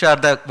Share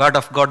the word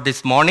of God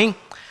this morning.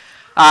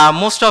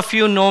 Most of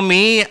you know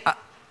me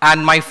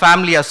and my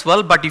family as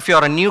well, but if you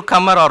are a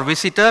newcomer or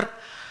visitor,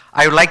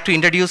 I would like to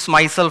introduce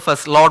myself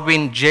as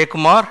Lordwin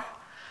Jeyakumar.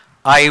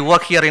 I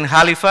work here in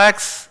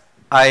Halifax.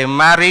 I am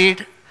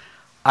married.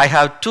 I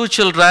have 2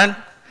 children.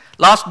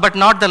 Last but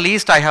not the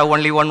least, I have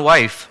only one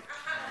wife.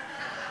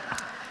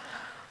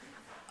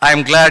 I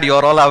am glad you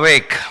are all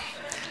awake.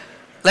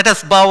 Let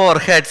us bow our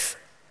heads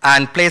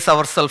and place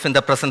ourselves in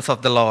the presence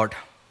of the Lord.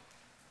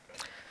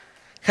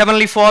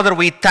 Heavenly Father,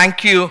 we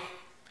thank you.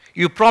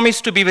 You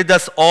promise to be with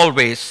us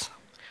always.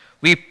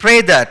 We pray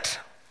that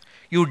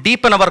you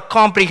deepen our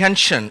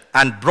comprehension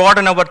and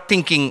broaden our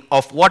thinking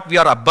of what we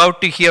are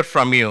about to hear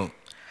from you.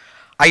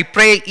 I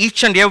pray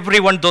each and every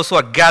one, those who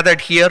are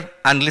gathered here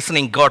and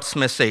listening God's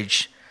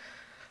message.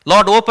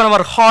 Lord, open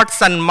our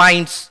hearts and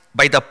minds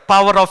by the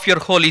power of your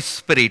Holy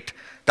Spirit,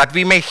 that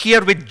we may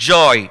hear with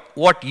joy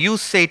what you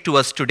say to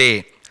us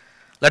today.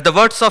 Let the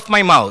words of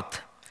my mouth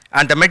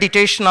and the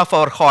meditation of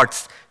our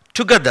hearts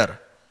together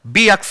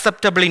be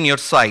acceptable in your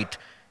sight.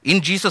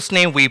 In Jesus'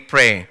 name we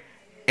pray.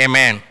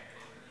 Amen.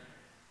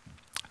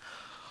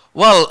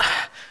 Well,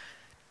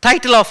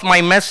 title of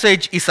my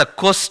message is a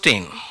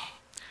question.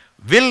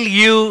 Will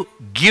you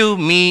give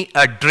me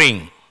a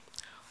drink?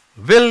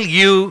 Will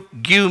you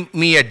give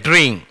me a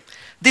drink?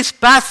 This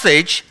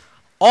passage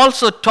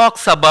also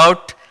talks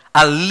about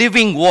a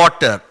living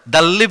water,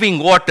 the living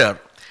water.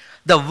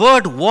 The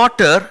word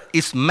water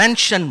is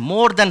mentioned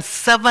more than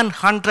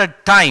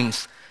 700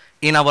 times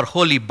in our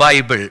Holy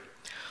Bible.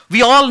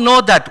 We all know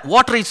that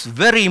water is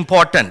very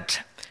important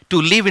to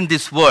live in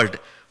this world.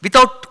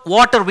 Without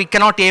water, we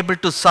cannot be able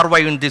to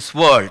survive in this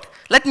world.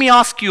 Let me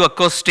ask you a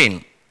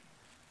question.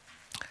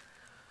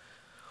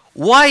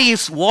 Why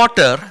is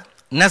water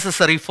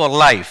necessary for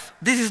life?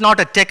 This is not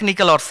a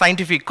technical or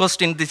scientific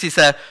question. This is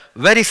a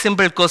very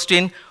simple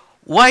question.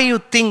 Why you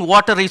think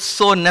water is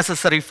so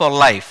necessary for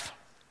life?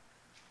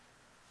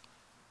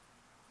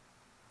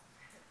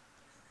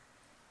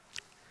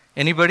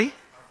 Anybody?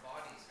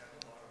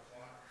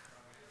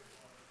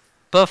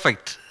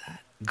 Perfect.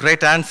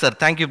 Great answer.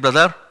 Thank you,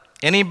 brother.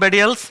 Anybody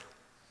else?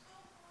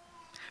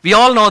 We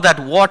all know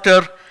that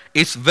water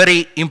is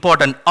very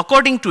important.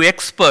 According to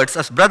experts,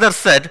 as brother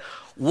said,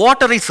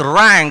 water is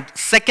ranked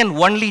second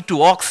only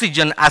to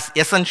oxygen as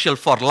essential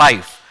for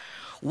life.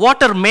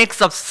 Water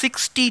makes up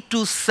 60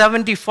 to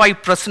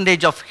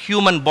 75% of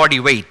human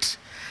body weight.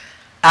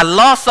 A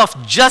loss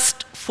of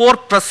just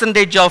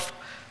 4% of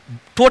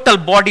total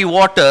body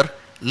water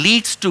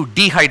leads to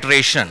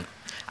dehydration,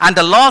 and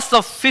the loss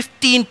of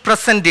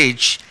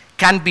 15%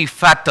 can be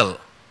fatal.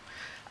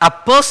 A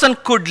person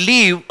could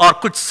live or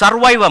could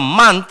survive a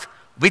month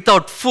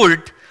without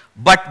food,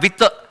 but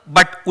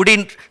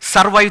wouldn't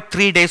survive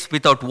 3 days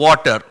without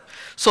water.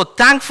 So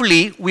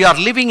thankfully, we are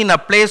living in a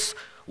place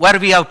where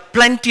we have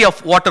plenty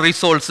of water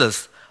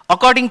resources.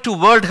 According to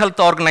World Health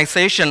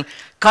Organization,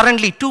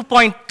 currently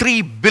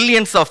 2.3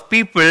 billion of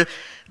people,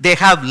 they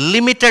have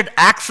limited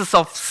access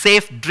of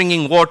safe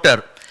drinking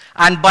water.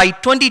 And by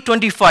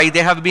 2025,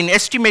 they have been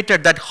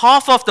estimated that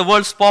half of the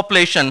world's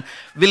population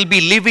will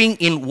be living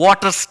in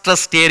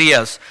water-stressed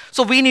areas.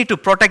 So we need to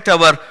protect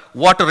our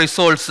water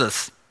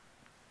resources.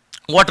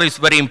 Water is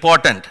very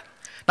important.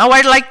 Now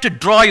I'd like to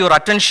draw your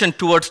attention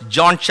towards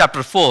John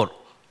chapter 4.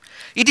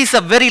 It is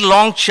a very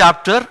long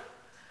chapter,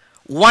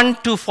 1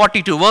 to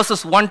 42,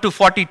 verses 1 to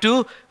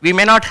 42. We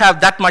may not have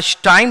that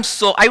much time,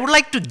 so I would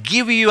like to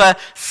give you a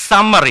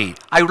summary.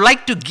 I would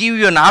like to give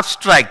you an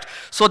abstract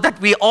so that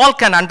we all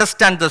can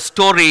understand the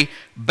story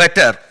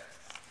better.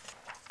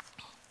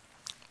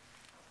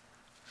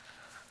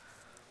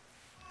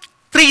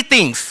 3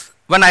 things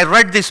when I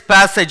read this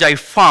passage I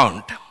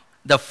found.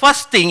 The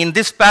first thing, in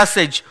this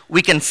passage,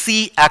 we can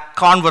see a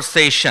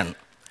conversation.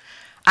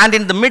 And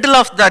in the middle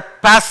of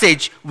that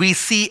passage, we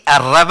see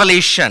a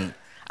revelation.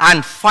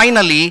 And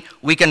finally,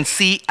 we can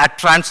see a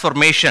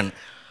transformation.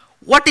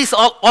 What is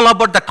all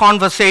about the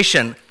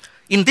conversation?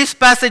 In this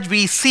passage,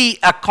 we see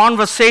a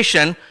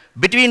conversation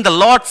between the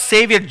Lord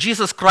Savior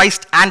Jesus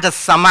Christ and a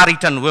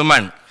Samaritan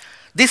woman.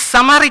 This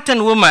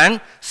Samaritan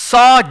woman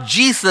saw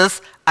Jesus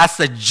as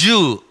a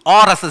Jew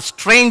or as a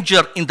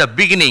stranger in the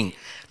beginning.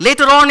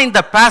 Later on in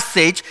the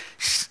passage,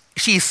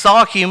 she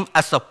saw him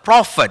as a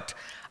prophet.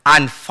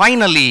 And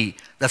finally,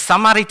 the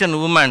Samaritan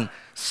woman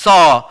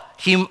saw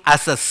him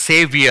as a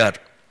savior.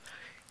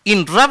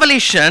 In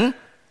Revelation,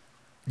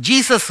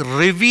 Jesus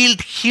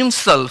revealed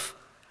himself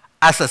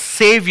as a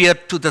savior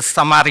to the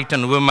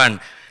Samaritan woman.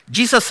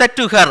 Jesus said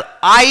to her,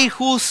 "I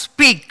who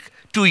speak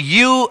to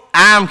you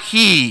am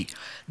he."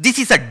 This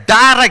is a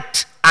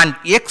direct and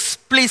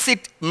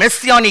explicit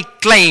messianic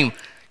claim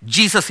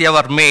Jesus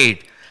ever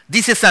made.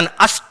 This is an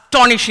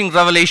astonishing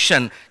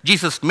revelation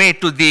Jesus made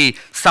to the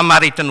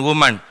Samaritan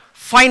woman.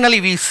 Finally,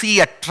 we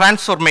see a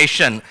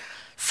transformation.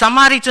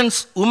 Samaritan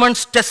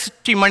woman's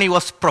testimony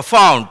was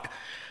profound.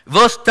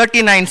 Verse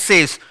 39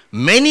 says,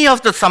 many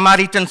of the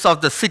Samaritans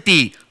of the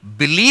city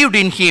believed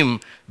in him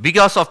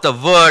because of the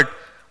word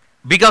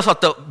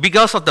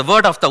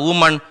of the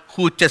woman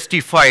who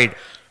testified.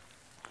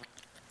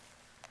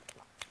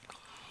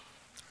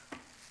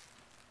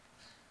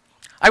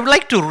 I would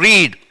like to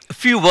read a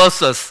few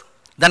verses,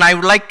 then I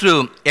would like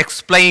to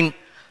explain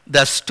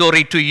the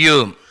story to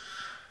you.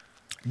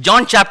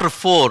 John chapter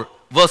 4,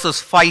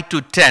 verses 5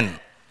 to 10.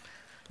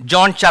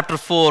 John chapter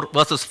 4,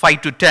 verses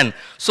 5 to 10.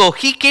 So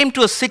he came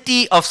to a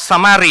city of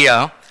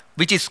Samaria,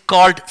 which is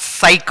called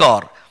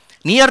Sychar,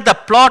 near the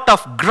plot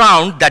of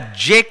ground that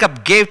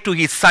Jacob gave to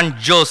his son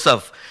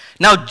Joseph.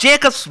 Now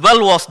Jacob's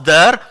well was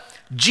there.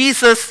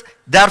 Jesus,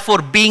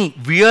 therefore, being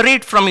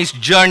wearied from his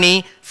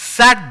journey,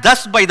 sat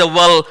thus by the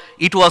well.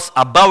 It was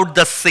about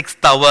the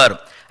 6th hour.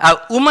 A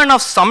woman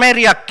of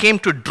Samaria came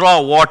to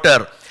draw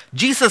water.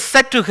 Jesus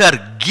said to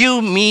her,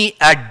 "Give me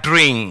a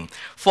drink,"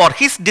 for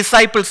his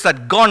disciples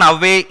had gone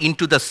away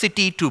into the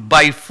city to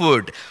buy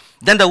food.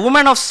 Then the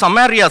woman of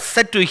Samaria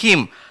said to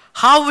him,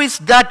 "How is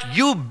that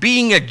you,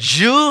 being a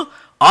Jew,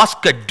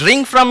 ask a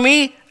drink from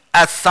me,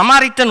 a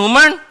Samaritan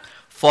woman?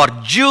 For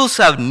Jews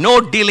have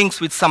no dealings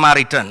with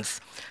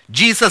Samaritans."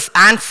 Jesus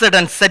answered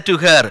and said to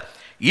her,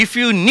 "If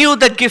you knew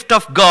the gift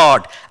of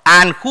God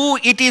and who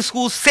it is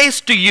who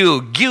says to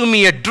you, 'Give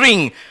me a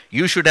drink,'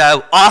 you should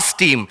have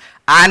asked him,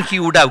 and he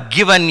would have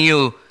given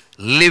you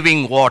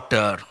living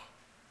water."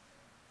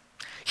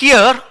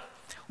 Here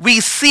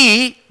we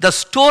see the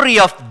story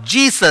of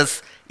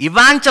Jesus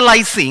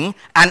evangelizing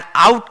an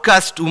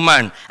outcast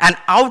woman, an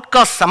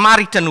outcast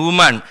Samaritan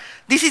woman.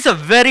 This is a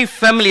very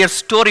familiar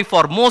story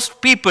for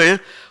most people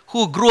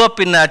who grew up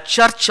in a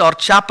church or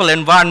chapel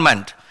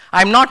environment.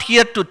 I'm not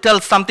here to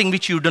tell something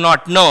which you do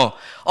not know,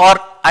 or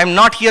I'm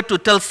not here to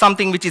tell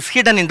something which is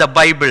hidden in the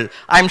Bible.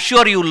 I'm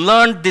sure you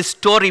learned this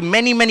story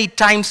many, many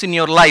times in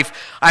your life.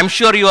 I'm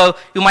sure you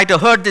might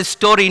have heard this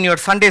story in your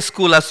Sunday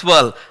school as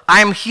well.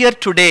 I'm here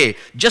today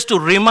just to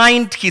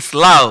remind his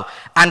love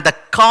and the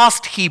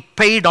cost he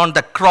paid on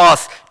the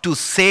cross to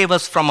save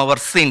us from our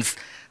sins.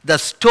 The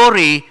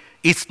story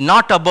is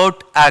not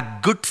about a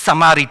good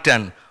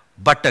Samaritan,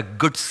 but a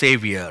good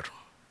Savior.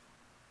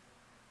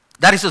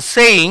 There is a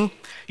saying,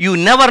 "You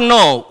never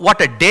know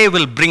what a day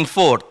will bring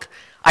forth."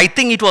 I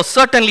think it was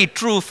certainly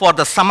true for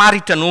the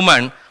Samaritan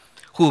woman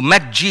who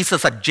met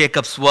Jesus at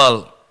Jacob's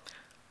well.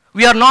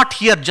 We are not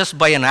here just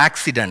by an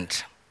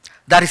accident.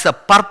 There is a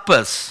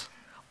purpose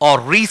or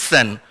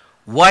reason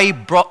why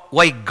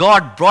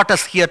God brought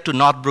us here to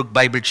Northbrook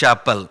Bible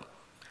Chapel.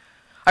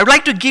 I would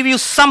like to give you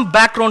some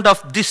background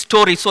of this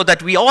story so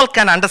that we all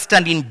can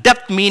understand in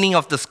depth meaning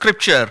of the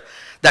scripture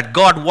that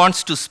God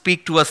wants to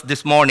speak to us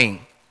this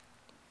morning.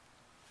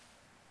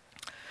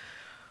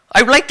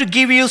 I would like to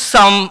give you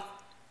some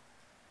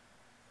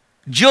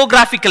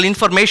geographical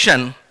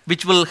information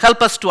which will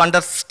help us to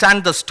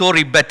understand the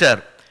story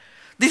better.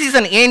 This is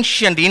an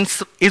ancient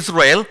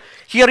Israel.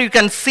 Here you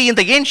can see in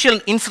the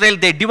ancient Israel,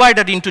 they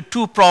divided into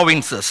two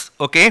provinces,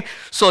 okay?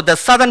 So the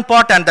southern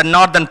part and the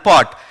northern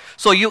part.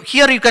 So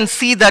here you can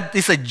see that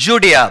this is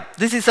Judea.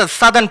 This is a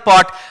southern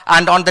part,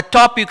 and on the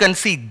top you can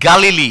see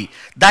Galilee.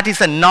 That is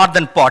a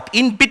northern part.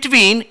 In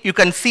between, you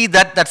can see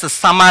that that's a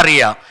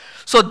Samaria.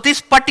 So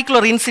this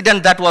particular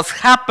incident that was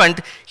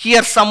happened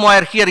here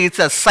somewhere, here is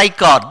a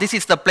Sychar. This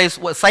is the place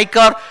where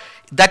Sychar,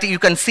 that you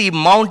can see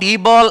Mount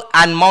Ebal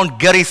and Mount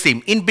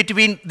Gerizim. In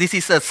between, this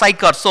is a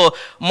Sychar. So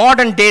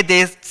modern day,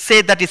 they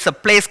say that it's a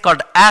place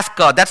called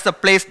Ascot. That's the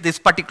place this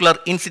particular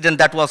incident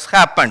that was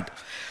happened.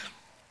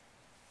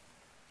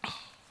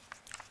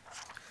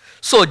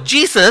 So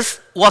Jesus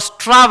was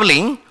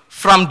traveling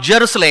from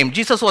Jerusalem.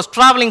 Jesus was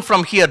traveling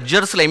from here,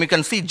 Jerusalem. You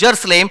can see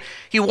Jerusalem.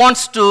 He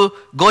wants to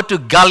go to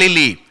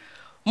Galilee.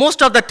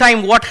 Most of the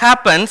time what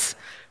happens,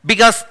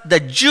 because the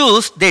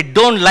Jews, they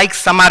don't like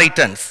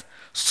Samaritans.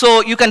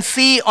 So you can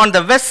see on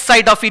the west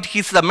side of it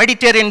is the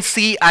Mediterranean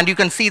Sea, and you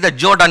can see the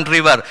Jordan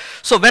River.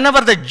 So whenever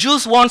the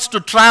Jews wants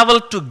to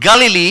travel to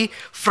Galilee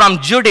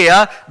from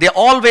Judea, they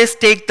always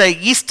take the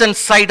eastern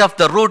side of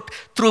the route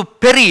through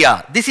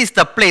Perea. This is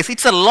the place.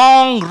 It's a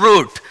long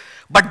route,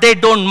 but they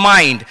don't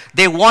mind.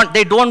 They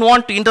don't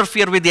want to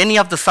interfere with any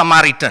of the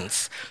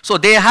Samaritans. So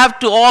they have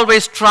to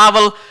always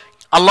travel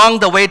along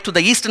the way to the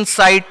eastern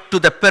side, to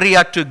the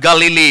Perea, to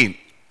Galilee.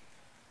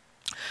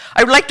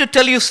 I would like to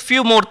tell you a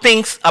few more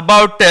things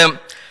about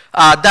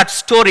that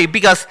story,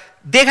 because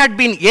they had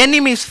been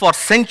enemies for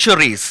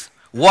centuries.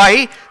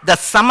 Why? The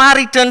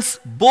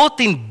Samaritans, both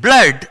in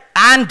blood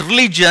and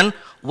religion,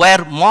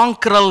 were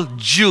mongrel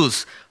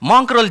Jews.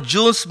 Mongrel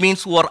Jews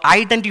means who are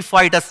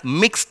identified as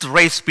mixed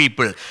race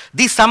people.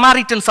 These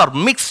Samaritans are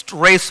mixed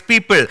race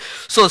people.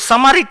 So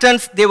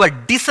Samaritans, they were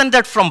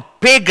descended from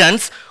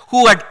pagans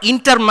who had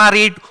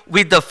intermarried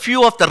with a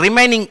few of the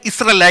remaining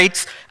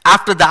Israelites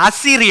after the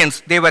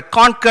Assyrians. They were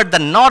conquered the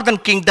northern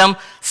kingdom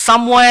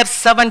somewhere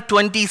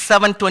 720,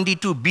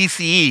 722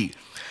 BCE.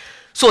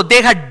 So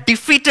they had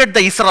defeated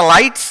the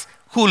Israelites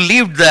who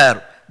lived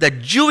there. The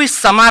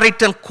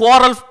Jewish-Samaritan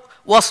quarrel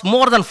was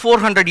more than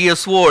 400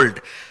 years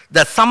old.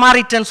 The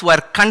Samaritans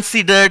were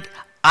considered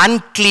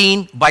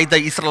unclean by the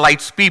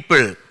Israelites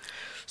people.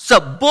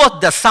 So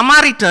both the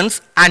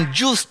Samaritans and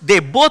Jews, they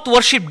both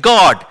worshiped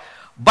God,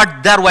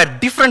 but there were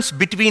differences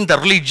between the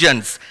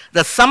religions.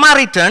 The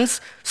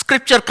Samaritans,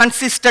 scripture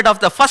consisted of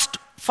the first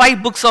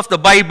 5 books of the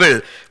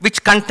Bible,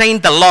 which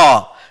contained the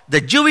law.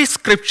 the Jewish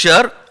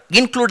scripture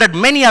included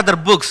many other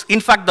books.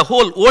 In fact, the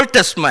whole Old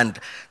Testament.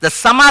 The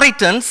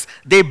Samaritans,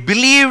 they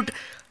believed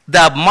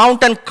the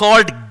mountain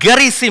called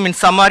Gerizim in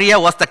Samaria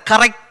was the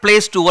correct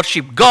place to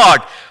worship God.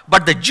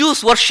 But the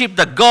Jews worshipped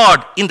the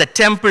God in the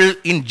temple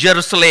in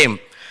Jerusalem.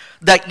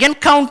 The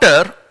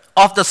encounter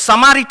of the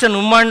Samaritan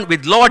woman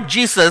with Lord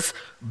Jesus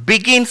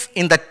begins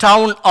in the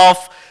town of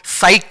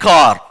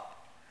Sychar,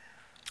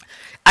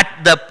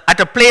 at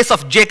a place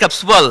of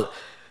Jacob's well.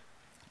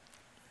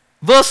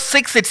 Verse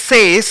 6, it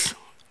says,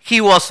 he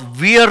was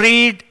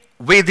wearied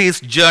with his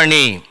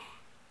journey.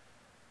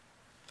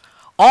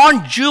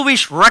 On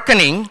Jewish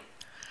reckoning,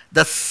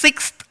 the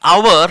 6th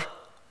hour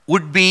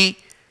would be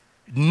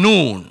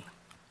noon,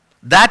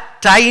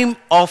 that time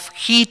of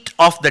heat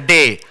of the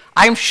day.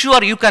 I'm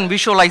sure you can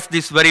visualize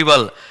this very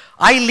well.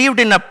 I lived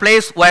in a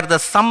place where the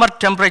summer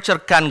temperature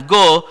can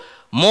go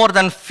more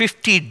than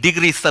 50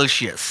 degrees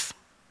Celsius.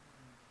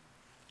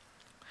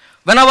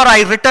 Whenever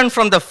I returned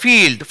from the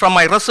field, from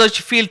my research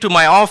field to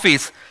my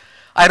office,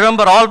 I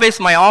remember always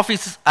my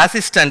office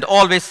assistant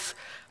always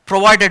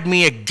provided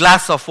me a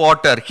glass of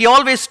water. He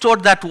always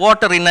stored that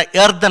water in an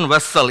earthen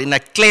vessel, in a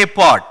clay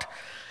pot.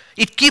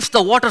 It keeps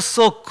the water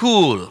so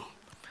cool.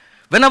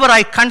 Whenever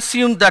I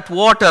consumed that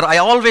water, I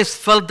always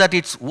felt that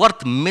it's worth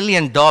 $1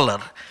 million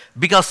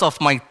because of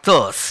my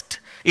thirst.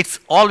 It's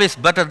always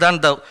better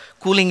than the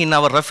cooling in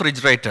our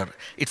refrigerator.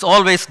 It's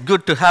always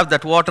good to have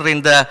that water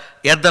in the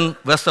earthen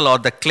vessel or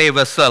the clay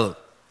vessel.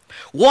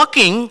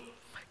 Walking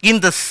in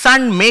the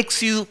sun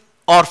makes you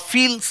or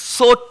feel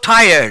so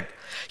tired.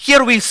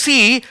 Here we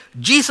see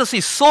Jesus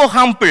is so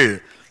humble.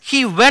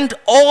 He went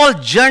all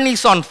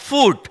journeys on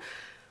foot.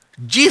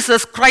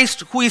 Jesus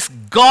Christ, who is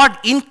God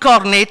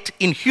incarnate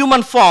in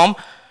human form,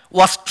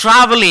 was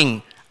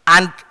traveling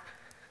and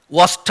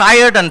was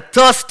tired and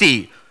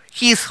thirsty.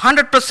 He is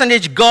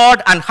 100%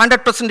 God and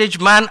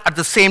 100% man at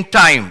the same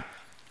time.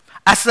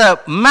 As a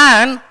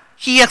man,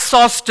 he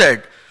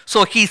exhausted,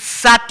 so he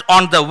sat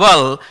on the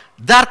well.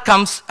 There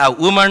comes a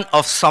woman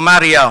of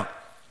Samaria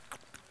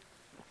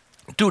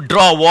to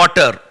draw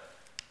water.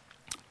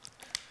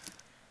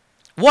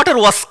 Water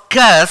was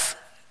scarce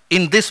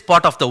in this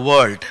part of the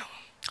world.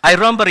 I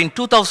remember in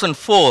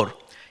 2004,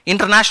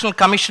 International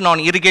Commission on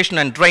Irrigation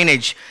and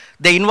Drainage,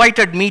 they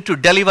invited me to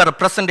deliver a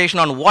presentation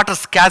on water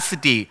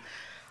scarcity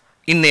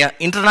in the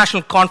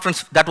international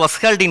conference that was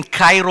held in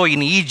Cairo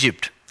in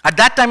Egypt. At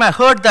that time, I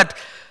heard that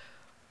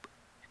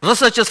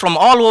researchers from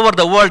all over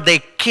the world, they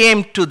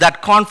came to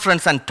that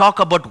conference and talk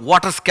about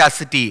water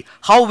scarcity,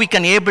 how we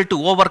can able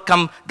to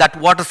overcome that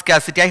water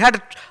scarcity. I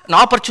had an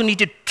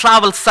opportunity to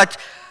travel such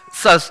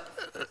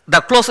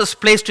the closest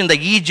place in the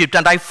Egypt,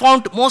 and I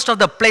found most of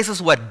the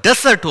places were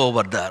desert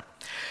over there.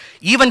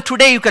 Even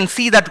today, you can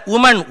see that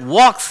woman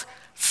walks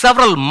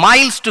several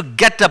miles to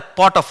get a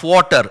pot of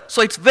water.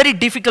 So it's very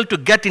difficult to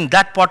get in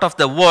that part of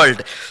the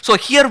world. So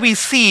here we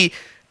see,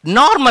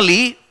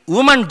 normally,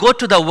 women go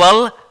to the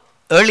well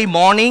early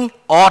morning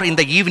or in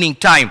the evening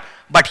time.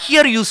 But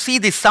here you see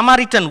the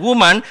Samaritan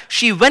woman,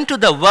 she went to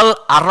the well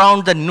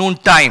around the noon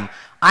time.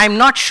 I'm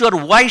not sure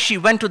why she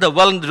went to the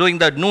well during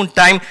the noon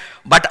time,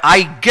 but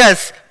I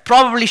guess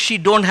probably she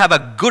don't have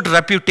a good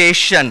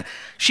reputation.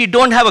 She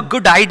don't have a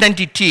good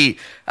identity.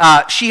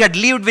 She had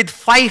lived with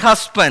 5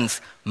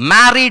 husbands,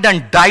 married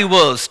and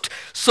divorced.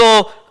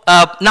 So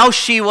now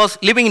she was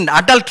living in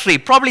adultery.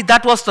 Probably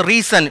that was the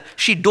reason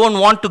she don't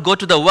want to go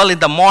to the well in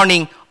the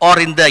morning or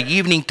in the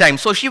evening time.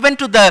 So she went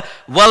to the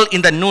well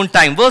in the noon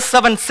time. Verse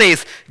 7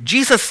 says,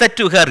 Jesus said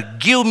to her,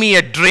 "Give me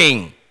a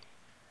drink."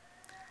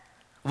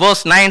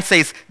 Verse 9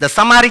 says, the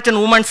Samaritan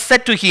woman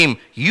said to him,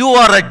 "You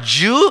are a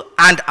Jew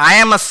and I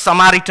am a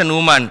Samaritan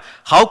woman.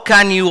 How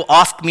can you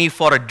ask me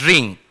for a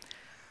drink?"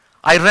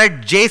 I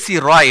read J.C.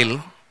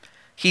 Ryle.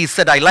 He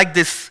said, I like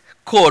this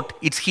quote.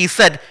 He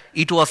said,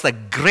 it was a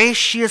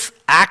gracious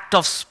act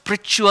of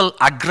spiritual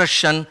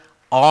aggression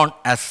on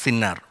a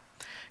sinner.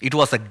 It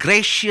was a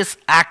gracious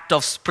act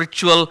of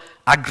spiritual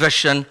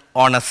aggression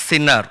on a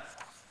sinner.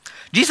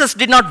 Jesus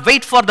did not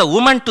wait for the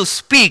woman to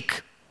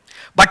speak,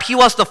 but he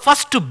was the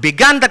first to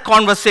begin the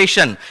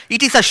conversation.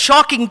 It is a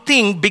shocking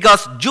thing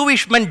because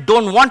Jewish men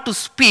don't want to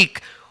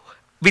speak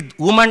with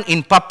women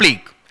in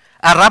public.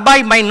 A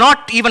rabbi might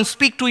not even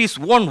speak to his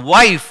own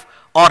wife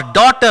or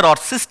daughter or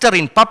sister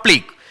in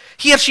public.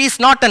 Here she is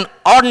not an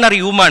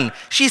ordinary woman.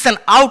 She is an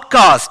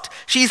outcast.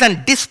 She is a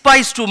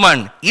despised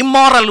woman,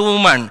 immoral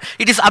woman.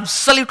 It is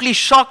absolutely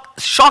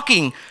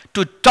shocking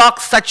to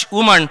talk such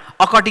woman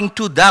according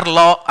to their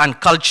law and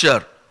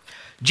culture.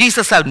 Jews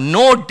have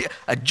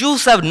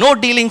no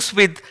dealings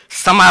with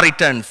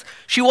Samaritans.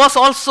 She was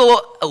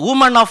also a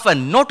woman of a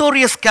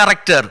notorious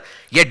character,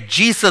 yet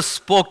Jesus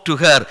spoke to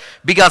her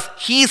because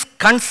he is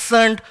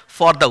concerned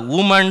for the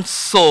woman's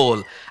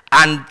soul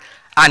and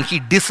he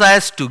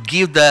desires to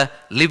give the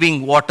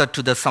living water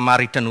to the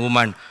Samaritan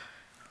woman.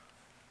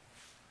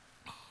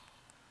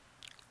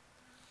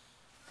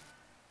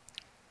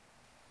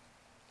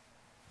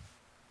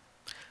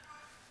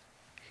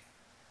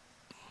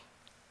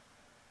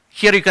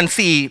 Here you can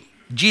see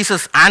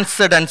Jesus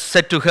answered and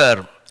said to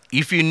her,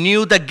 "If you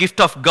knew the gift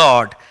of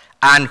God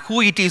and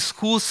who it is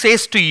who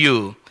says to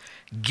you,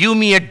 'Give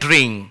me a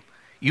drink,'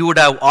 you would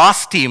have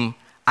asked him,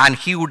 and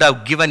he would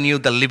have given you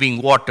the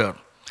living water."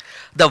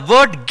 The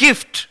word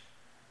gift,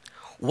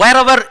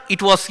 wherever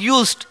it was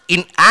used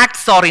in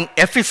Acts or in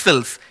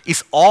epistles,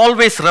 is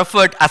always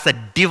referred as a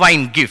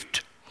divine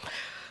gift.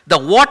 The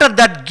water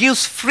that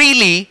gives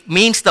freely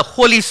means the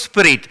Holy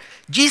Spirit.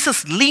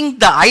 Jesus linked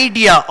the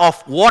idea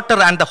of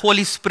water and the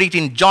Holy Spirit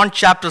in John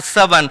chapter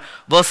 7,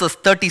 verses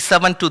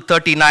 37 to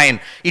 39.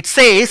 It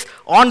says,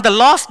 "On the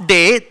last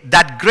day,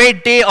 that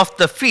great day of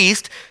the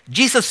feast,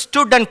 Jesus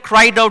stood and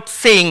cried out,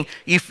 saying,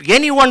 'If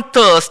anyone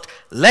thirsts,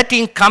 let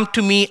him come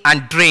to me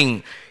and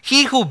drink.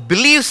 He who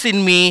believes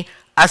in me,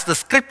 as the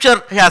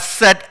scripture has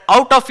said,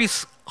 out of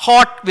his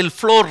heart will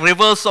flow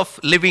rivers of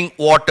living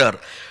water.'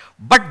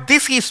 But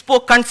this he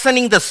spoke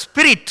concerning the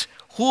Spirit,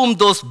 whom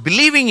those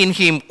believing in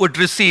him would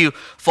receive,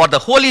 for the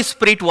Holy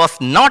Spirit was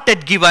not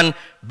yet given,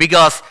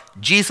 because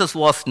Jesus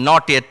was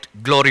not yet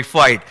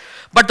glorified."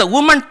 But the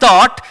woman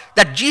thought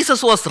that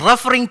Jesus was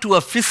referring to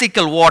a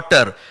physical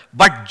water,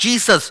 but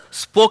Jesus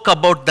spoke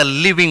about the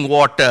living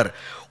water.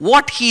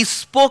 What he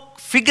spoke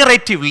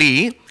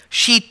figuratively,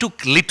 she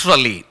took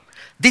literally.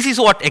 This is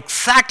what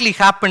exactly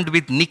happened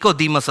with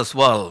Nicodemus as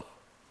well.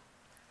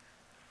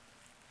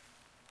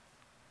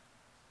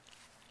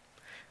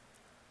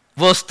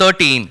 Verse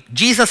 13,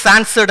 Jesus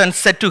answered and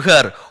said to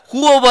her,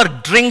 "Whoever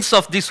drinks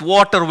of this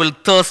water will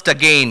thirst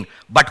again,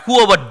 but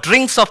whoever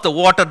drinks of the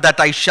water that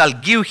I shall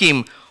give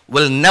him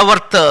will never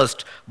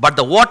thirst, but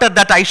the water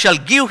that I shall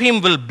give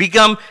him will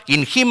become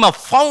in him a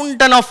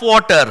fountain of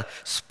water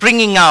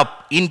springing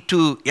up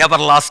into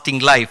everlasting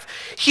life."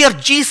 Here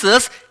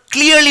Jesus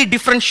clearly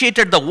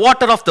differentiated the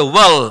water of the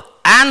well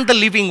and the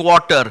living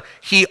water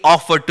he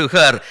offered to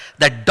her.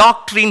 The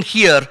doctrine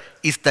here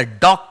is the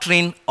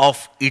doctrine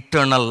of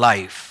eternal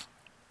life.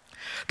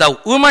 The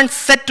woman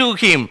said to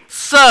him,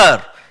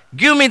 "Sir,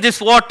 give me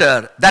this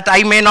water that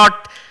I may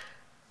not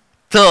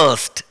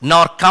thirst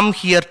nor come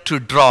here to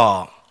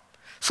draw."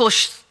 So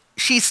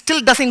she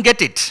still doesn't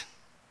get it.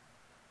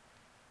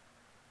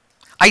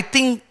 I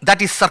think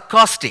that is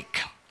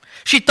sarcastic.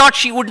 She thought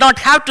she would not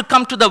have to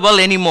come to the well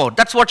anymore.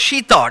 That's what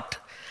she thought.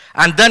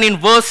 And then in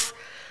verse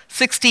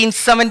 16,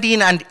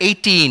 17, and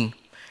 18,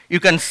 you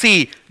can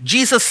see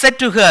Jesus said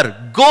to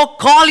her, "Go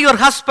call your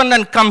husband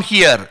and come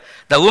here."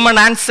 The woman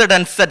answered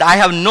and said, "I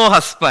have no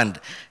husband."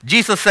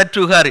 Jesus said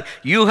to her,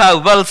 "You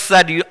have well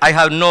said, I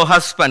have no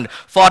husband,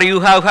 for you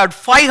have had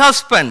 5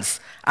 husbands,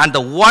 and the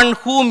one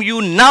whom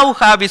you now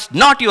have is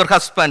not your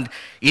husband.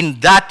 In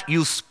that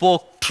you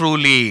spoke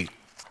truly."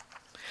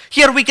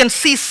 Here we can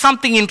see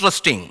something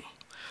interesting.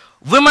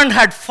 Women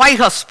had 5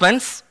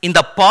 husbands in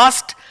the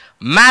past,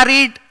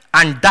 married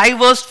and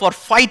divorced for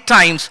 5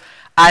 times,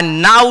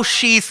 and now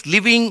she is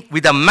living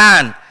with a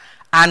man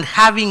and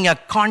having a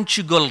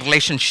conjugal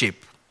relationship.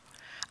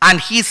 And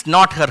he's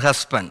not her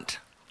husband.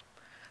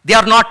 They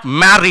are not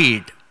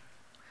married.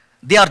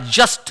 They are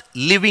just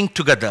living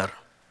together.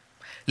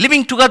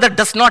 Living together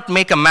does not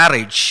make a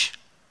marriage.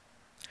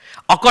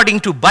 According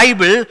to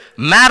Bible,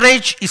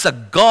 marriage is a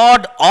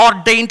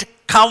God-ordained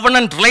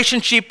covenant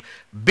relationship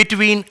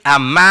between a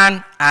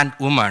man and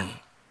woman.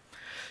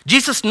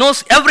 Jesus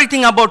knows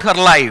everything about her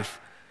life.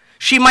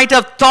 She might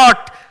have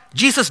thought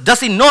Jesus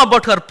doesn't know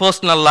about her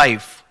personal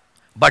life,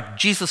 but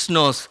Jesus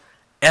knows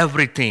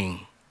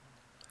everything.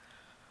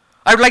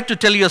 I would like to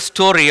tell you a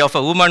story of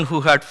a woman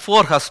who had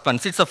 4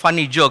 husbands. It's a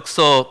funny joke,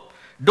 so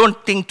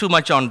don't think too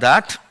much on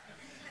that.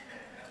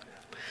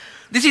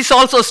 This is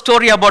also a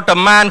story about a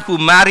man who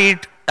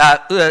married,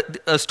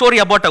 a story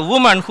about a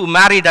woman who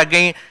married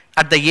again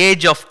at the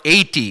age of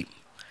 80.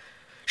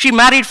 She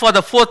married for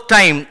the 4th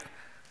time.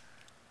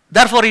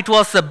 Therefore, it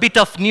was a bit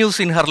of news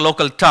in her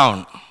local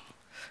town.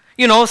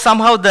 You know,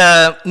 somehow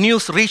the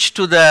news reached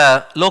to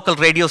the local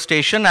radio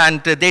station,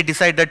 and they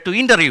decided to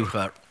interview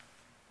her.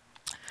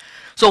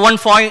 So one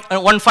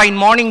fine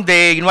morning,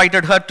 they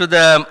invited her to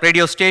the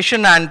radio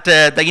station, and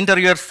the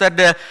interviewer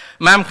said,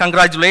 "Ma'am,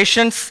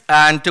 congratulations,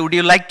 and would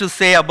you like to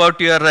say about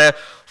your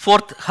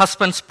 4th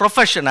husband's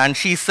profession?" And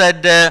she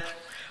said,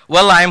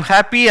 "Well, I'm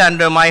happy, and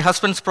my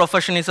husband's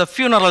profession is a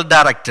funeral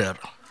director."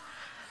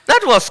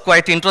 That was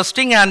quite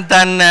interesting, and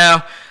then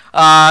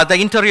the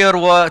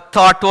interviewer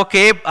thought,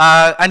 okay,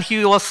 and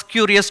he was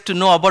curious to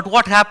know about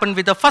what happened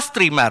with the first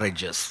 3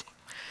 marriages.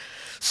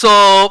 So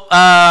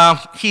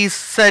he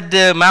said,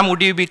 "Ma'am,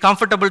 would you be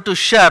comfortable to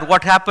share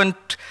what happened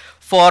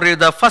for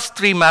the first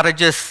 3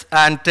 marriages?"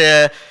 And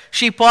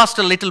she paused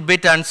a little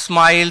bit and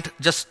smiled,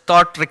 just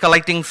thought,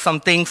 recollecting some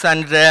things,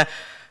 and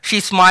she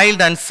smiled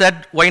and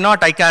said, "Why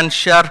not? I can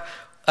share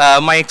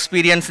my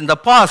experience in the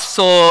past."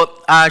 So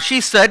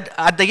she said,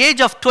 "At the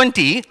age of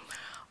 20,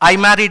 I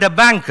married a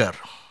banker.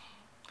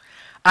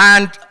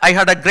 And I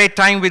had a great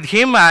time with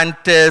him, and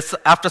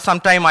after some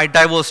time, I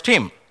divorced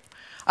him.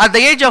 At the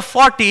age of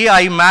 40,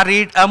 I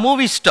married a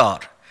movie star.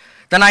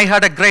 Then I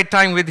had a great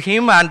time with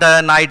him, and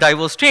then I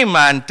divorced him.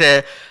 And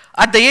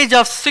at the age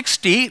of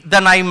 60,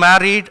 then I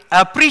married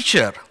a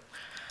preacher.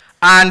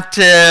 And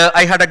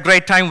I had a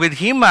great time with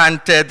him, and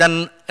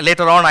then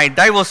later on I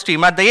divorced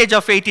him. At the age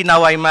of 80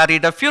 now I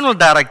married a funeral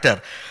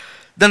director.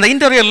 Then the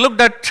interviewer looked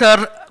at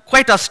her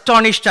quite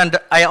astonished, and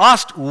I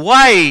asked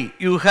why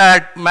you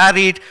had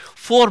married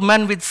 4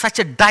 men with such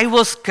a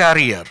diverse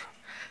career.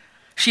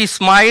 She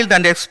smiled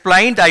and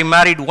explained, I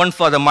married 1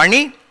 for the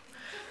money,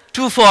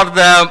 2 for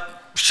the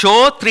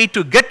show, 3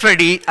 to get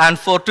ready, and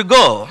 4 to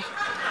go.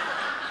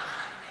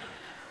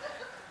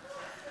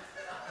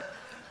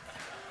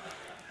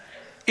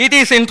 It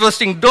is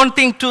interesting. Don't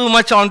think too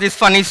much on this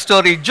funny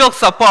story.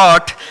 Jokes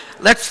apart,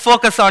 let's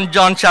focus on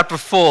John chapter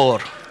 4.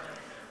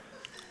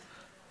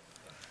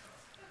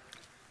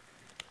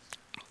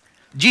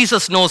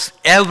 Jesus knows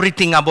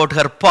everything about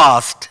her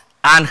past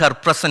and her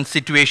present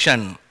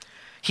situation.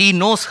 He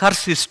knows her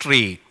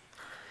history.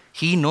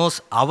 He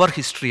knows our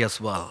history as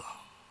well.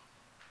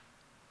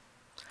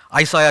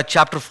 Isaiah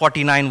chapter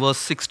 49 verse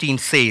 16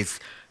 says,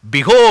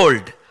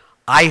 Behold,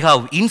 I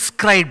have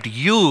inscribed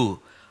you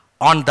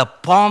on the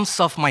palms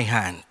of my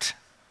hand.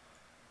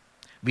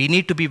 We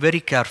need to be very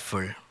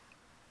careful.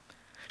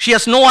 She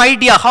has no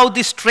idea how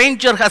this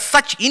stranger has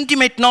such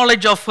intimate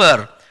knowledge of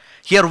her.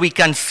 Here we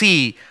can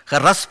see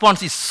her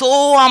response is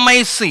so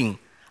amazing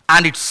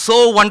and it's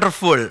so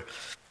wonderful.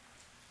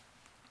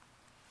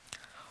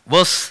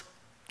 Verse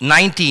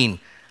 19,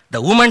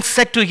 the woman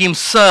said to him,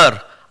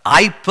 Sir,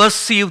 I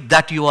perceive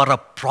that you are a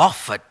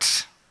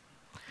prophet.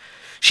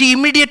 She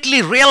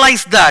immediately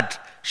realized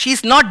that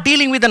she's not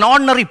dealing with an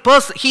ordinary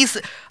person.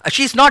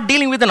 She's not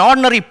dealing with an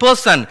ordinary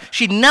person.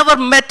 She never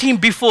met him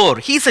before.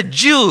 He's a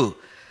Jew.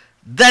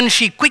 Then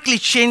she quickly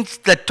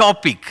changed the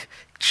topic,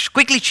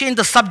 quickly changed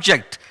the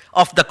subject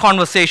of the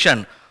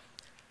conversation.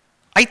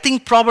 I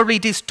think probably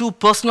it is too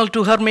personal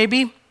to her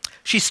maybe.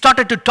 She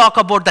started to talk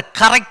about the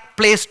correct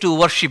place to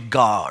worship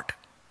God.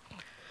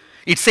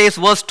 It says,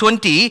 verse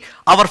 20,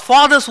 Our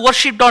fathers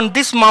worshipped on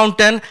this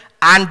mountain,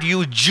 and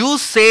you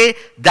Jews say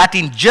that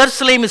in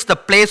Jerusalem is the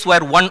place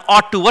where one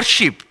ought to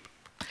worship.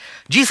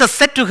 Jesus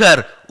said to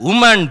her,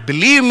 Woman,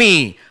 believe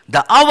me,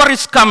 the hour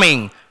is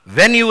coming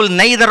when you will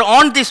neither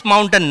on this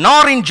mountain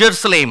nor in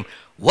Jerusalem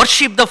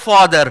worship the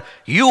Father.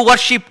 You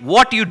worship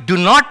what you do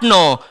not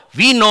know.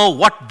 We know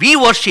what we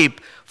worship,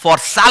 for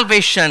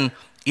salvation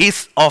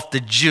is of the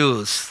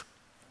Jews.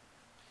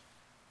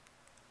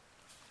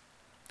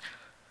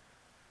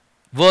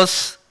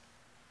 Verse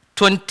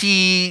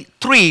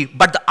 23,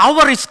 but the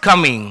hour is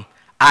coming,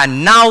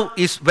 and now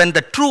is when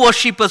the true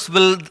worshippers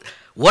will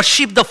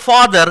worship the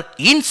Father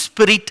in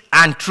spirit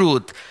and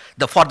truth.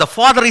 For the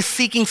Father is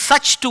seeking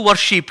such to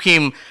worship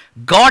him.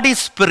 God is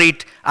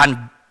spirit,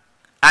 and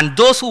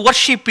those who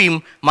worship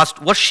him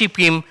must worship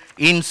him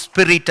in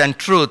spirit and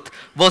truth.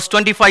 Verse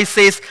 25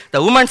 says,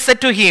 the woman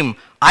said to him,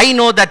 I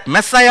know that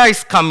Messiah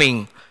is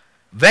coming.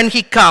 When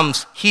he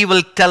comes, he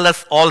will tell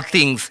us all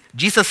things.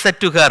 Jesus said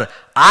to her,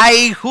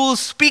 I who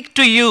speak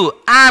to you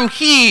am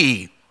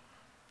he.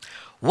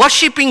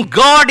 Worshipping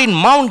God in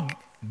Mount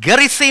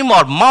Gerizim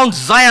or Mount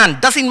Zion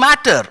doesn't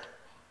matter.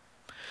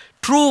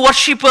 True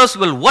worshippers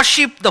will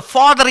worship the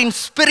Father in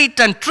spirit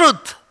and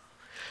truth.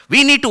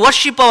 We need to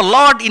worship our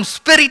Lord in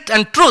spirit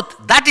and truth.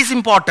 That is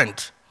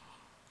important.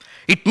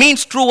 It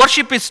means true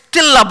worship is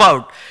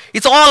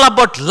it's all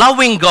about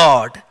loving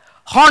God,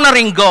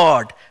 honoring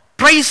God,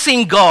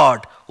 praising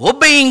God,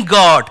 obeying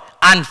God,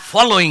 and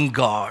following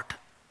God.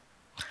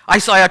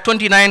 Isaiah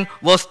 29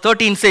 verse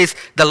 13 says,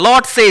 the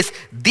Lord says,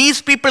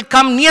 these people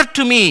come near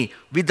to me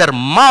with their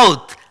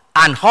mouth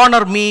and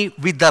honor me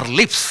with their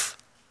lips,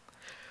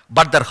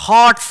 but their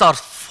hearts are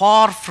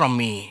far from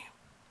me.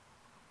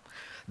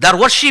 Their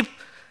worship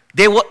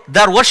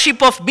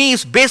of me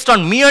is based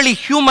on merely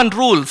human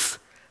rules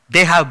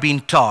they have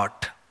been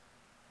taught.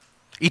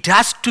 It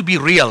has to be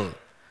real.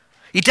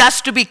 It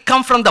has to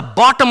come from the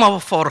bottom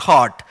of our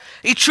heart.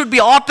 It should be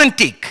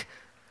authentic.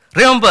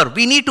 Remember,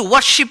 we need to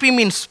worship him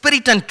in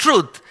spirit and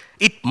truth.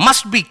 It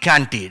must be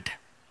candid.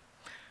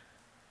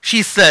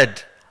 She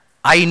said,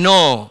 I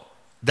know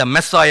the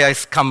Messiah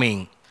is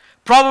coming.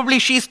 Probably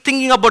she's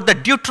thinking about the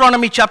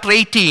Deuteronomy chapter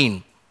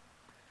 18.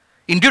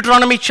 In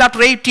Deuteronomy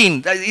chapter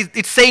 18,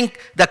 it's saying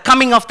the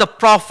coming of the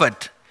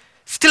prophet.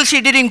 Still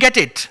she didn't get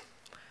it.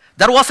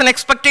 There was an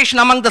expectation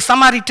among the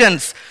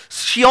Samaritans.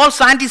 She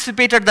also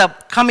anticipated the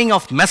coming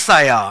of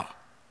Messiah.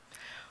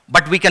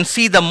 But we can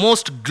see the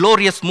most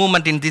glorious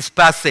moment in this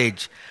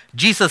passage.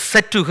 Jesus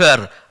said to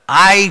her,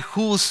 I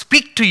who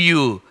speak to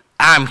you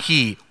am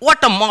he.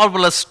 What a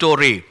marvelous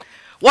story.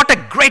 What a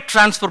great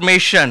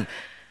transformation.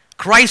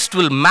 Christ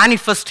will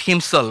manifest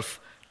himself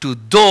to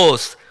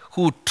those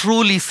who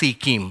truly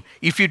seek him.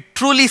 If you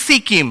truly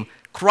seek him,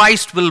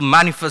 Christ will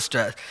manifest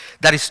us.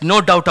 There is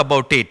no doubt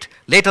about it.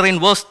 Later in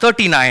verse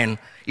 39,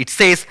 it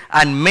says,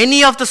 and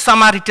many of the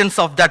Samaritans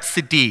of that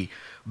city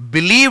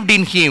believed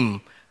in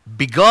him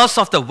because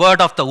of the word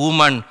of the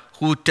woman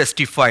who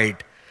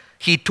testified.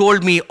 He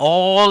told me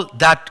all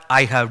that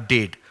I have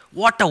did.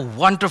 What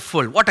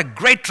a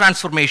great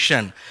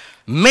transformation.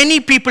 Many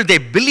people, they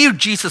believed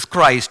Jesus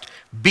Christ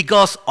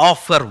because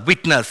of her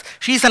witness.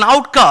 She is an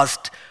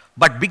outcast,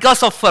 but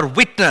because of her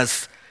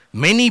witness,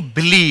 many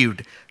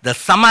believed. The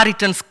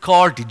Samaritans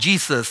called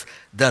Jesus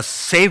the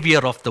Savior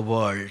of the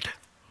world.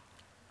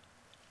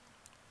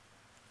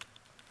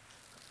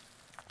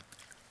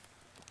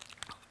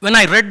 When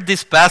I read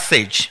this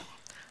passage,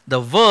 the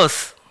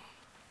verse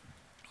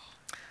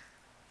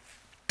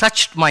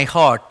touched my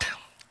heart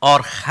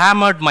or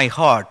hammered my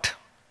heart.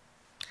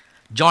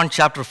 John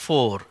chapter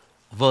 4,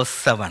 verse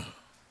 7.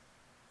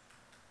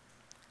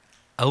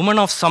 A woman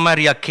of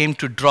Samaria came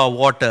to draw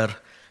water.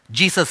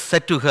 Jesus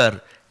said to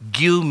her,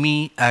 "Give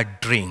me a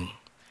drink.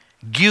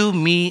 Give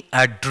me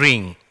a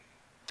drink."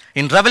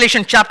 In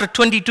Revelation chapter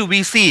 22,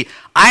 we see,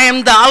 "I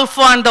am the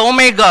Alpha and the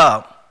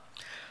Omega,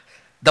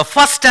 the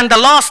first and the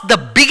last, the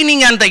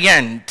beginning and the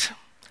end."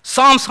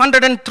 Psalms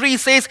 103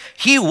 says,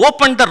 "He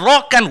opened the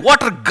rock and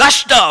water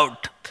gushed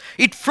out.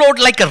 It flowed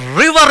like a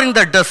river in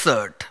the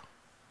desert."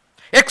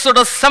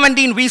 Exodus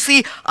 17, we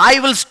see, "I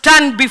will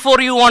stand before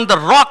you on the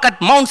rock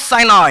at Mount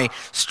Sinai,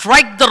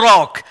 strike the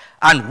rock,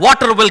 and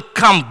water will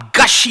come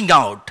gushing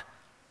out.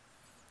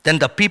 Then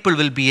the people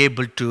will be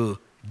able to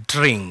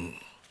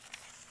drink."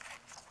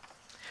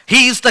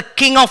 He is the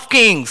King of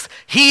Kings.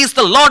 He is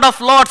the Lord of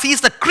Lords. He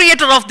is the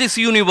creator of this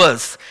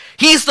universe.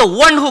 He is the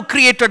one who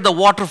created the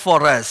water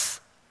for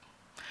us.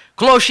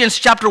 Colossians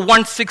chapter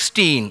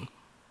 1:16.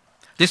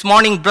 This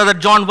morning, Brother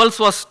John Wells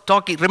was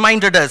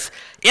reminded us,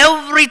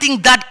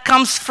 everything that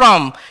comes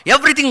from,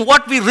 everything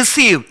what we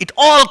receive, it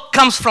all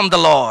comes from the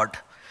Lord.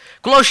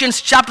 Colossians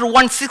chapter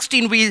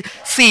 1:16, we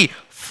see,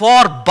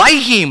 "For by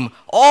him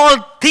all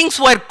things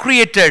were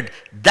created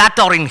that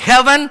are in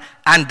heaven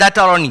and that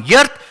are on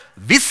earth,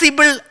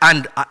 visible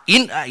and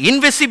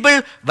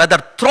invisible,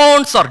 whether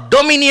thrones or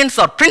dominions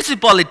or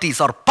principalities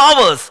or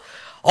powers,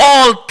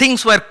 all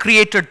things were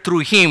created through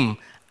him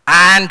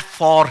and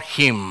for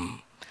him."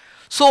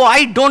 So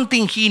I don't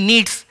think he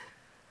needs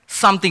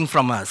something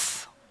from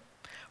us,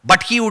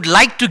 but he would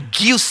like to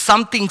give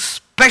something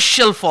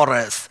special for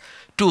us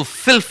to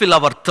fulfill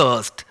our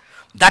thirst.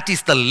 That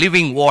is the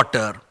living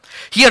water.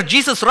 Here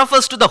Jesus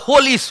refers to the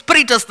Holy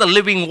Spirit as the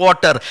living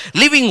water.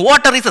 Living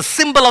water is a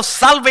symbol of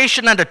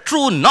salvation and a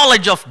true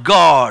knowledge of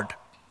God.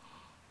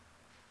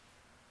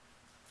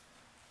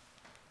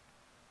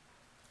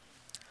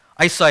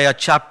 Isaiah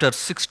chapter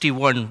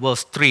 61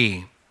 verse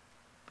 3.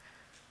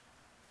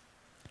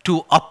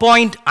 "To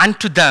appoint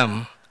unto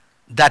them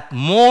that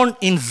mourn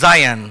in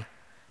Zion,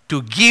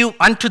 to give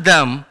unto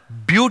them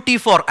beauty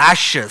for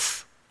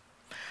ashes,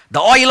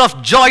 the oil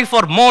of joy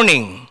for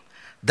mourning,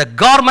 the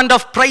garment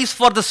of praise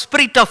for the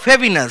spirit of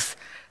heaviness,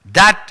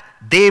 that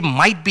they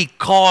might be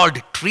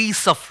called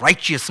trees of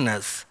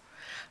righteousness,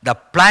 the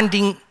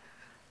planting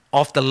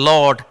of the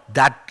Lord,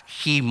 that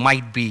he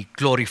might be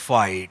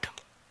glorified."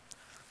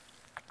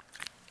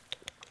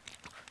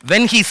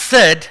 When he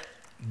said,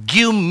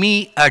 "Give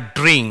me a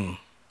drink,"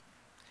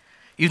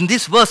 in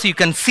this verse you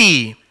can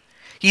see,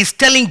 he is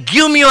telling,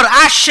 "Give me your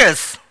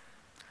ashes,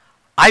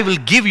 I will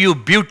give you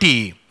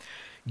beauty.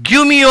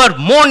 Give me your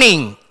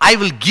mourning, I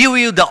will give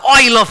you the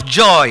oil of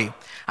joy."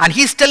 And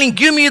he's telling,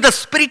 "Give me the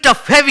spirit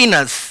of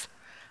heaviness,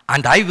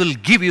 and I will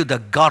give you the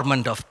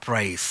garment of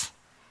praise."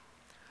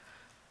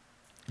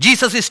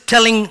 Jesus is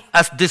telling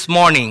us this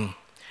morning,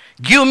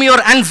 give me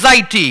your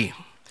anxiety,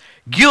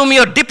 give me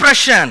your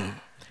depression,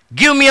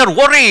 give me your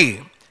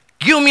worry,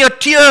 give me your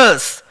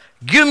tears,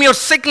 give me your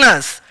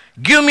sickness,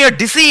 give me your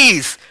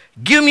disease,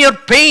 give me your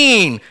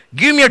pain,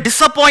 give me your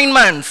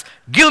disappointments,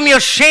 give me your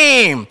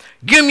shame,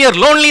 give me your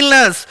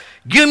loneliness,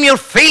 give me your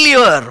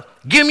failure,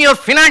 give me your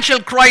financial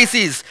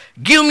crisis,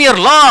 give me your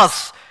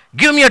loss,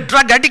 give me your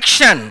drug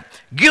addiction,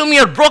 give me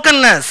your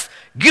brokenness,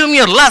 give me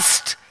your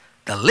lust.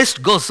 The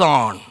list goes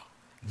on.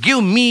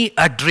 Give me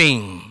a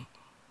drink.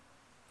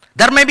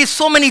 There may be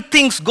so many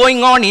things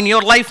going on in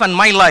your life and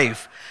my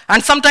life,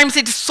 and sometimes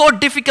it is so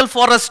difficult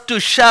for us to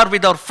share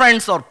with our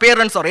friends or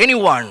parents or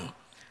anyone.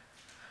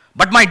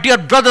 But my dear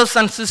brothers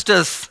and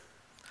sisters,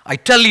 I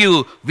tell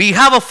you, we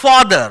have a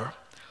Father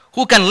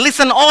who can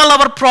listen all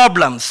our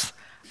problems,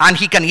 and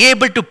he can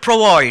able to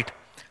provide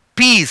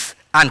peace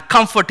and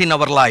comfort in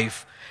our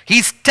life.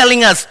 He's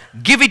telling us,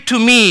 give it to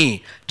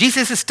me.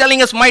 Jesus is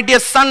telling us, my dear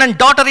son and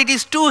daughter, it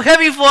is too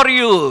heavy for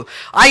you.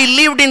 I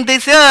lived in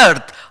this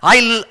earth.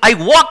 I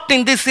walked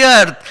in this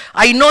earth.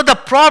 I know the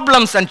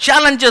problems and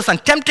challenges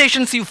and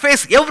temptations you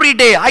face every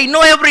day. I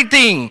know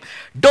everything.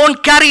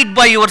 Don't carry it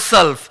by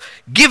yourself.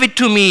 Give it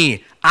to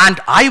me, and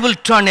I will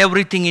turn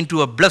everything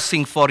into a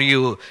blessing for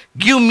you.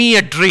 Give me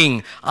a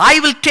drink. I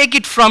will take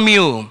it from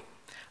you,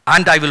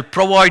 and I will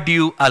provide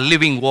you a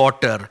living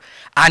water,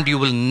 and you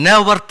will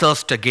never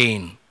thirst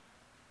again.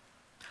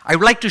 I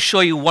would like to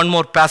show you one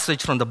more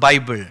passage from the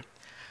Bible,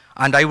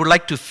 and I would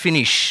like to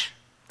finish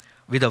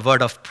with a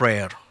word of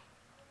prayer.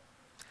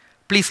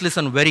 Please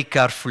listen very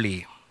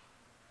carefully.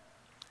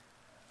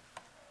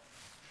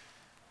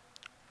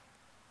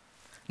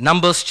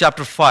 Numbers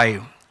chapter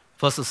 5,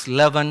 verses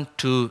 11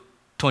 to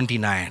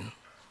 29.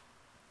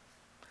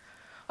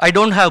 I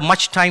don't have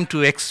much time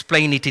to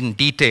explain it in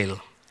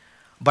detail,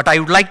 but I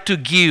would like to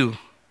give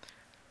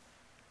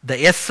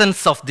the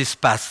essence of this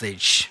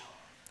passage.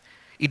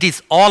 It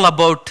is all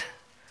about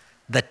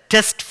the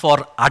test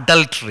for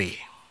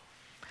adultery.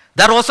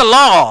 There was a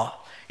law.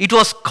 It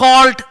was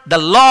called the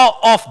law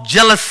of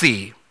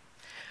jealousy.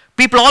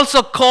 People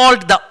also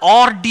called the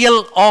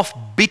ordeal of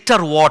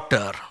bitter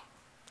water.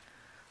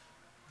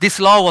 This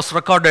law was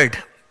recorded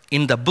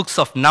in the books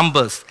of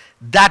Numbers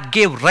that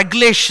gave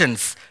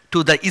regulations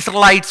to the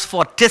Israelites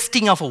for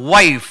testing of a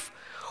wife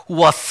who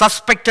was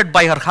suspected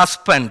by her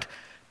husband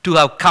to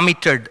have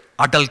committed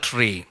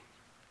adultery.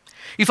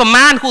 If a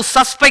man who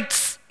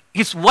suspects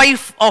his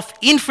wife of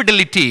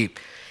infidelity,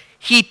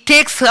 he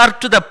takes her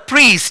to the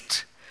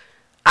priest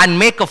and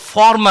make a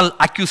formal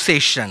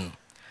accusation.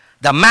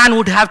 The man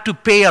would have to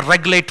pay a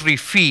regulatory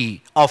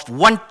fee of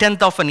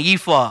 1/10 of an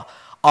ephah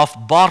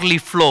of barley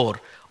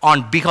flour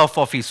on behalf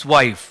of his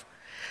wife.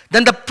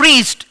 Then the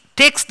priest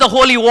takes the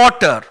holy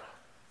water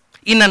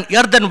in an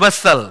earthen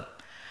vessel,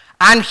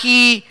 and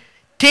he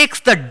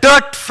takes the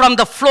dirt from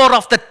the floor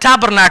of the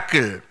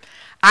tabernacle,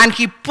 and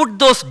he put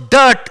those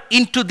dirt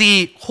into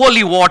the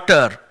holy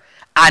water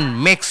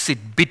and makes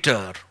it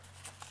bitter.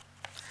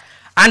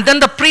 And then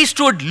the priest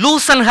would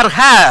loosen her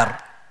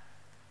hair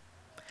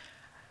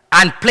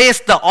and place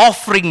the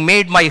offering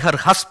made by her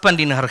husband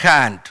in her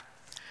hand.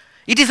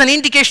 It is an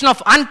indication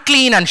of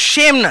unclean and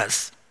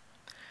shameness.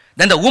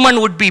 Then the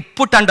woman would be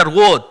put under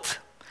oath.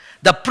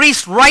 The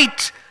priest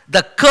write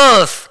the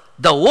curse,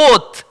 the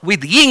oath,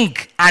 with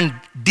ink and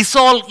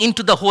dissolve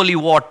into the holy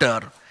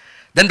water.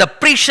 Then the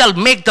priest shall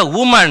make the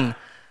woman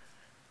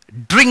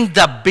drink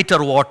the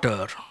bitter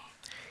water.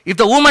 If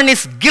the woman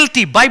is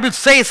guilty, Bible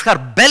says her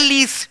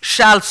belly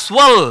shall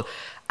swell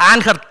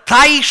and her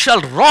thigh shall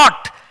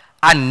rot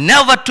and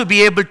never to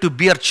be able to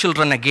bear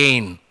children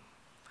again.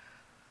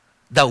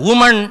 The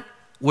woman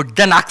would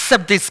then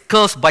accept this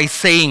curse by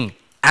saying,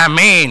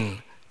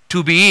 Amen,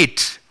 to be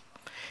it.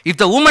 If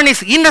the woman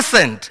is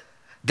innocent,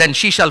 then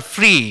she shall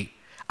free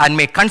and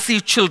may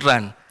conceive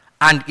children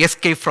and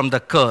escape from the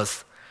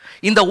curse.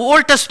 In the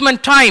Old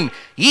Testament time,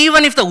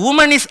 even if the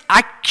woman is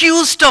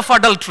accused of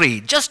adultery,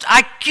 just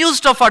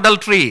accused of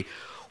adultery,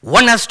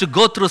 one has to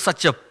go through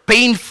such a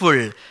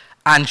painful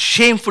and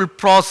shameful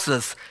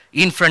process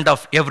in front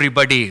of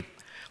everybody.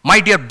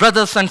 My dear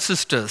brothers and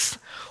sisters,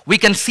 we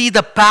can see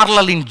the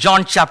parallel in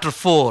John chapter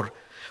 4.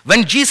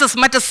 When Jesus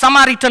met a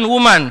Samaritan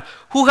woman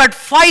who had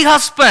 5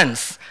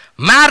 husbands,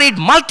 married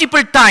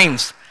multiple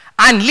times,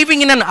 and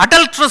living in an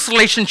adulterous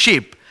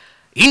relationship,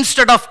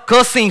 instead of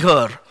cursing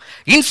her,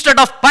 instead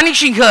of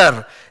punishing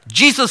her,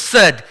 Jesus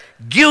said,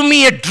 Give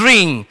me a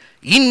drink.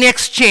 In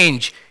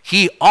exchange,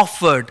 he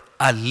offered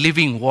a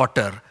living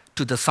water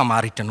to the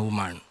Samaritan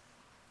woman.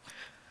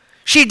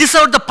 She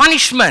deserved the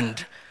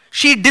punishment.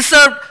 She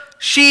deserved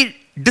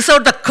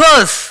the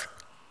curse.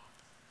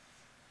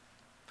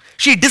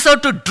 She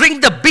deserved to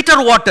drink the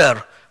bitter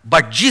water.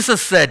 But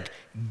Jesus said,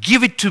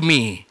 Give it to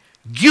me.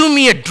 Give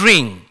me a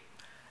drink.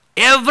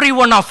 Every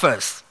one of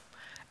us,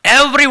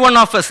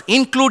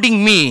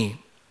 including me,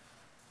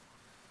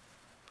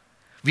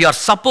 we are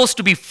supposed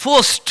to be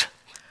forced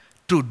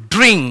to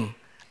drink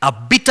a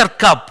bitter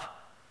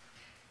cup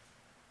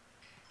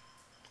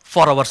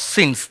for our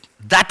sins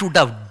that would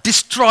have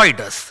destroyed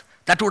us,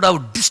 that would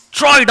have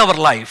destroyed our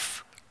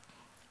life.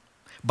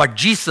 But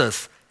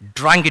Jesus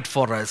drank it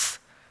for us.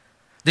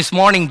 This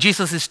morning,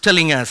 Jesus is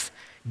telling us,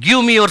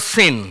 Give me your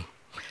sin,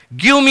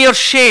 give me your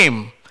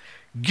shame,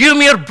 give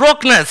me your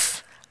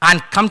brokenness,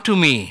 and come to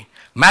me.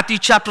 Matthew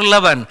chapter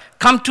 11,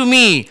 come to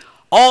me,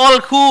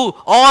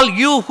 all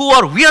you who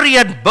are weary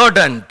and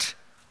burdened,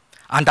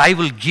 and I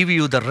will give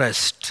you the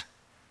rest.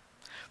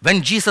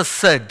 When Jesus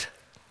said,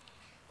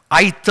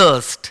 I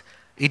thirst,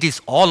 it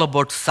is all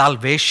about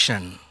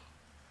salvation.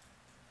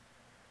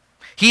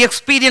 He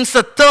experienced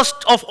the thirst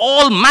of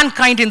all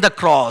mankind in the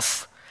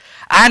cross.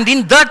 And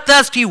in that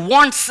thirst, he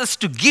wants us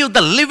to give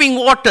the living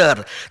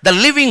water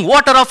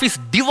of his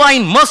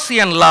divine mercy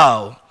and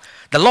love.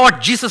 The Lord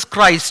Jesus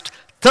Christ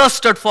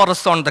thirsted for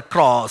us on the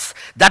cross,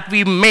 that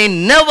we may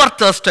never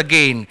thirst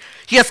again.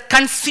 He has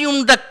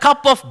consumed the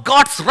cup of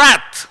God's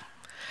wrath,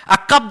 a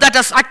cup that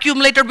has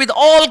accumulated with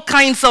all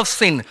kinds of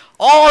sin,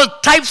 all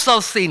types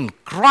of sin,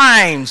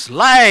 crimes,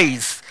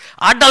 lies,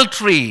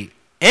 adultery,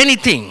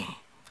 anything.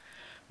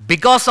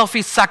 Because of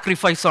his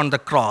sacrifice on the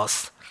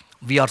cross,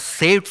 we are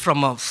saved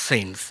from our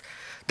sins.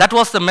 That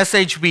was the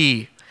message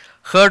we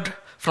heard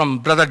from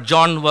Brother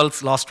John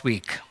Wells last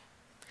week.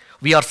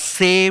 We are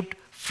saved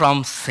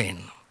from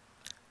sin.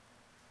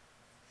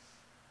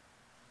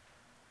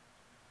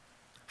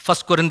 1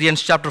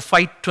 Corinthians chapter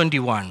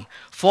 5:21.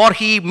 For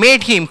he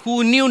made him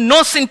who knew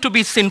no sin to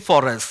be sin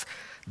for us,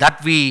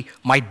 that we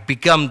might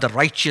become the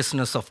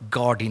righteousness of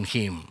God in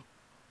him.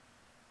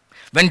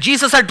 When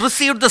Jesus had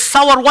received the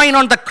sour wine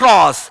on the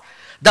cross,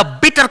 the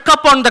bitter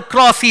cup on the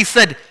cross, he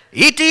said,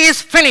 It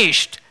is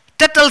finished,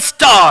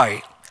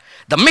 tetelestai.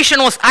 The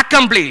mission was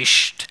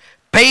accomplished,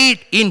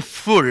 paid in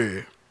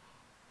full.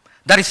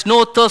 There is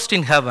no thirst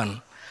in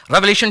heaven.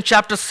 Revelation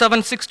chapter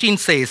 7:16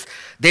 says,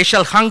 They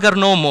shall hunger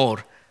no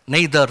more,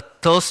 neither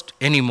thirst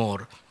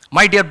anymore.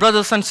 My dear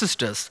brothers and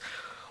sisters,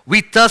 we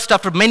thirst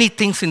after many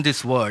things in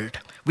this world.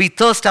 We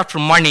thirst after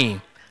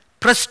money,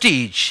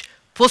 prestige,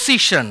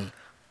 position,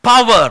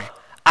 power,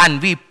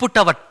 and we put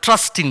our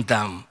trust in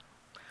them.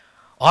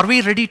 Are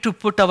we ready to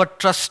put our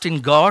trust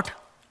in God?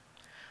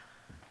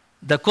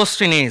 The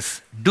question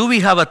is, do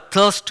we have a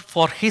thirst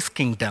for His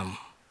kingdom?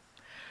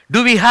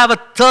 Do we have a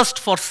thirst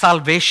for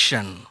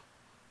salvation?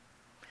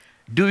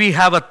 Do we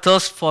have a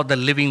thirst for the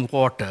living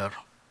water?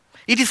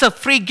 It is a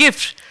free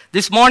gift.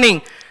 This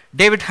morning,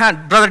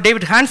 Brother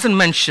David Hansen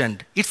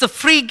mentioned, it's a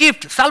free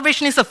gift.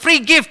 Salvation is a free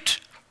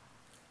gift.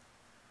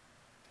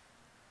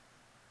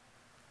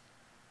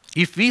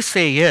 If we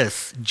say,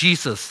 yes,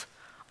 Jesus,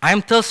 I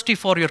am thirsty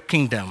for your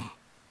kingdom.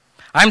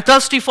 I am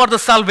thirsty for the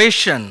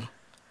salvation.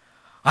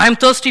 I am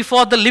thirsty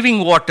for the living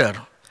water.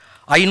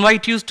 I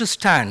invite you to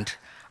stand,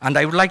 and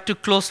I would like to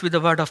close with a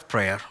word of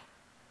prayer.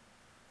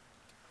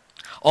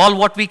 All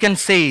what we can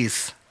say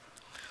is,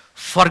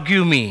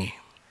 forgive me.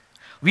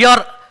 We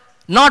are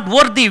not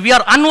worthy. We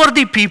are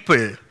unworthy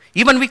people.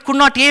 Even we could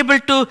not able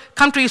to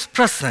come to His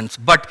presence,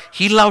 but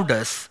He loved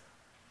us.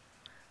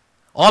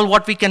 All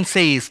what we can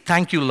say is,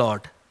 thank you,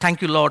 Lord.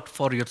 Thank you, Lord,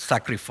 for your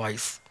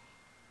sacrifice.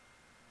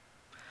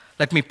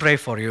 Let me pray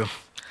for you.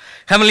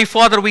 Heavenly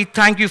Father, we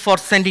thank you for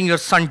sending your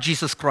Son,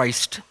 Jesus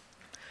Christ,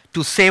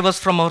 to save us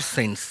from our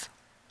sins.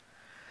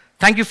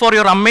 Thank you for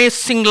your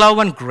amazing love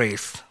and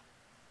grace.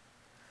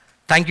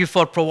 Thank you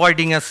for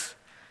providing us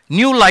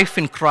new life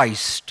in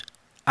Christ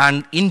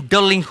and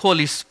indwelling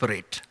Holy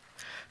Spirit.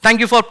 Thank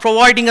you for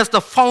providing us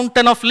the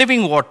fountain of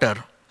living water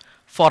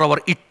for our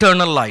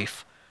eternal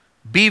life.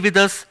 Be with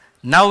us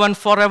now and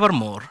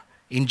forevermore.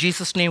 In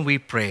Jesus' name we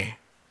pray.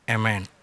 Amen.